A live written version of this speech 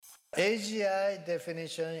AGI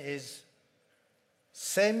definition is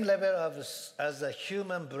same level as a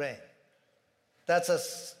human brain.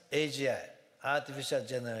 That's AGI, artificial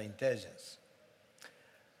general intelligence.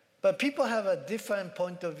 But people have a different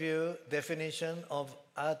point of view definition of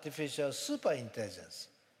artificial superintelligence.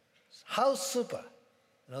 How super?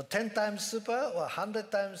 10 times super or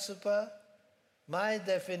 100 times super? My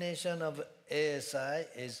definition of ASI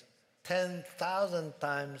is 10,000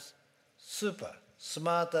 times super,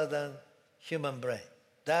 smarter than human brain.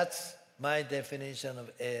 That's my definition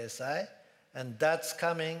of ASI, and that's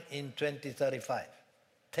coming in 2035.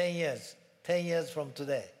 10 years from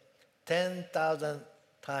today. 10,000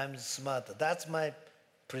 times smarter. That's my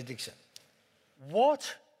prediction.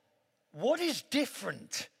 What is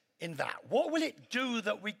different in that? What will it do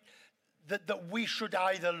that we should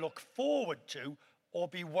either look forward to or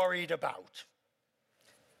be worried about?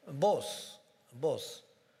 Both.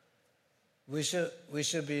 We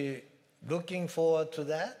should be looking forward to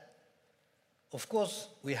that. Of course,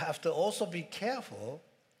 we have to also be careful.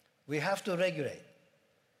 We have to regulate.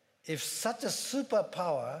 If such a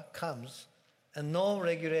superpower comes and no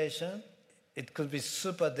regulation, it could be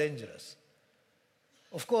super dangerous.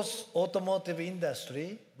 Of course, automotive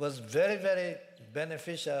industry was very, very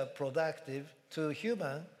beneficial, productive to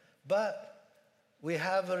human, but we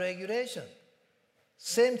have a regulation.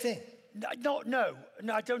 Same thing. No,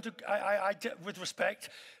 I don't. With respect,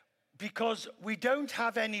 because we don't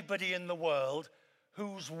have anybody in the world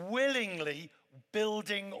who's willingly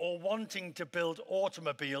building or wanting to build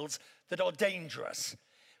automobiles that are dangerous.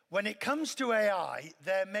 When it comes to AI,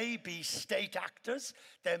 there may be state actors,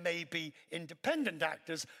 there may be independent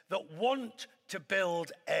actors that want to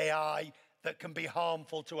build AI that can be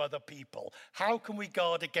harmful to other people. How can we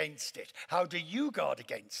guard against it? How do you guard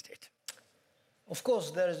against it? Of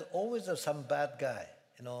course, there is always some bad guy.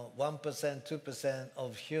 1%, 2%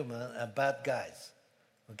 of humans are bad guys.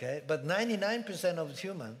 Okay? But 99% of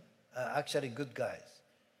humans are actually good guys.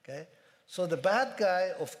 Okay? So the bad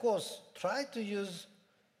guy, of course, try to use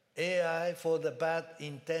AI for the bad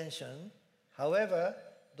intention. However,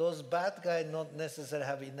 those bad guys not necessarily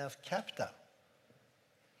have enough capital.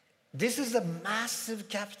 This is a massive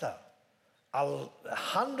capital.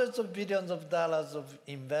 Hundreds of billions of dollars of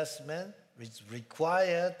investment is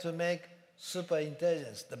required to make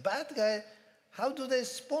superintelligence. The bad guy, how do they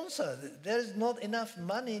sponsor? There is not enough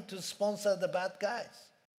money to sponsor the bad guys.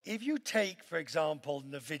 If you take, for example,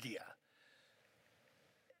 NVIDIA,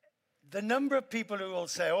 the number of people who will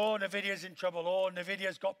say, oh, NVIDIA's in trouble, oh,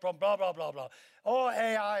 NVIDIA's got problems, blah, blah, blah, blah. Oh,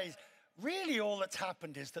 AI, really all that's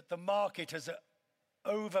happened is that the market has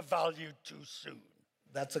overvalued too soon.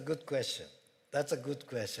 That's a good question.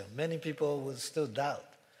 Many people will still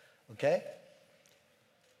doubt, okay?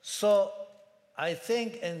 So I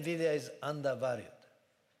think NVIDIA is undervalued.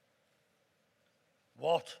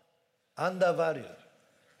 What? Undervalued.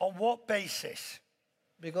 On what basis?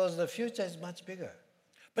 Because the future is much bigger.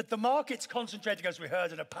 But the market's concentrating, as we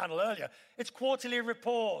heard in a panel earlier. It's quarterly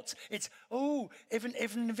reports. It's, if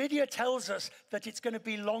NVIDIA tells us that it's going to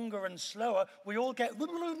be longer and slower, we all get...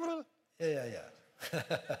 Yeah.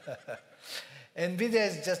 NVIDIA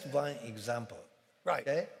is just one example. Right.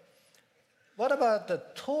 Okay? What about the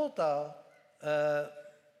total,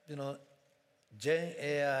 Gen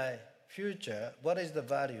AI future? What is the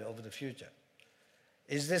value of the future?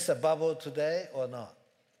 Is this a bubble today or not?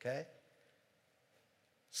 Okay?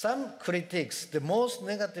 Some critics, the most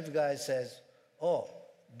negative guy says,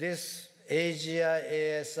 this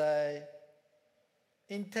AGI, ASI,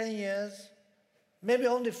 in 10 years, maybe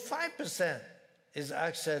only 5% is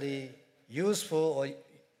actually useful or,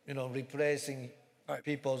 replacing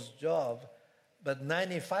people's job, but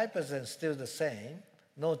 95% still the same,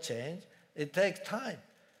 no change. It takes time.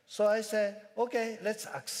 So I say, okay, let's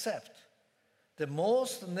accept the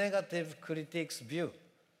most negative critics' view.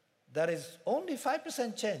 That is only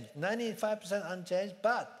 5% change, 95% unchanged,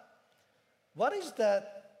 but what is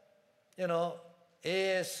that,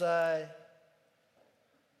 ASI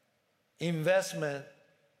investment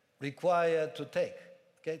required to take?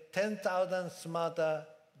 Okay, 10,000 smarter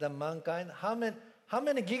than mankind. How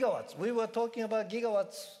many gigawatts? We were talking about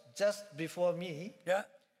gigawatts just before me. Yeah.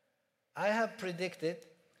 I have predicted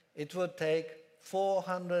it will take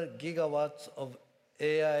 400 gigawatts of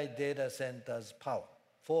AI data centers power.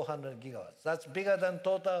 400 gigawatts. That's bigger than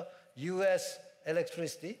total US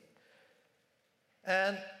electricity.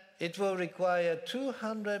 And it will require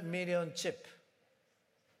 200 million chips.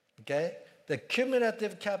 Okay? The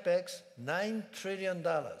cumulative capex, $9 trillion.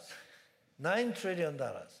 $9 trillion.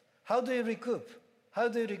 How do you recoup?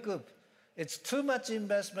 It's too much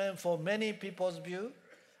investment for many people's view.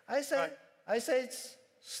 I say it's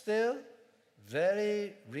still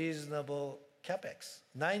very reasonable capex.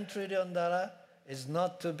 $9 trillion is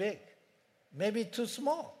not too big, maybe too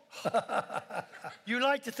small. You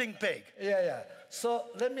like to think big. Yeah. So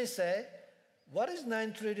let me say, what is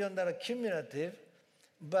 $9 trillion cumulative?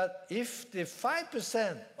 But if the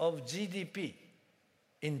 5% of GDP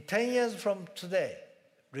in 10 years from today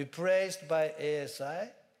replaced by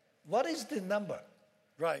ASI, what is the number?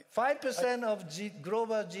 Right. 5% of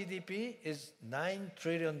global GDP is $9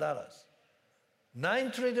 trillion.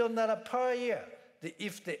 $9 trillion per year.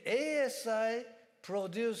 If the ASI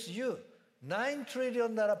produce you $9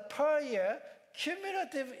 trillion per year,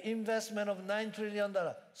 cumulative investment of $9 trillion,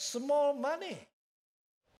 small money.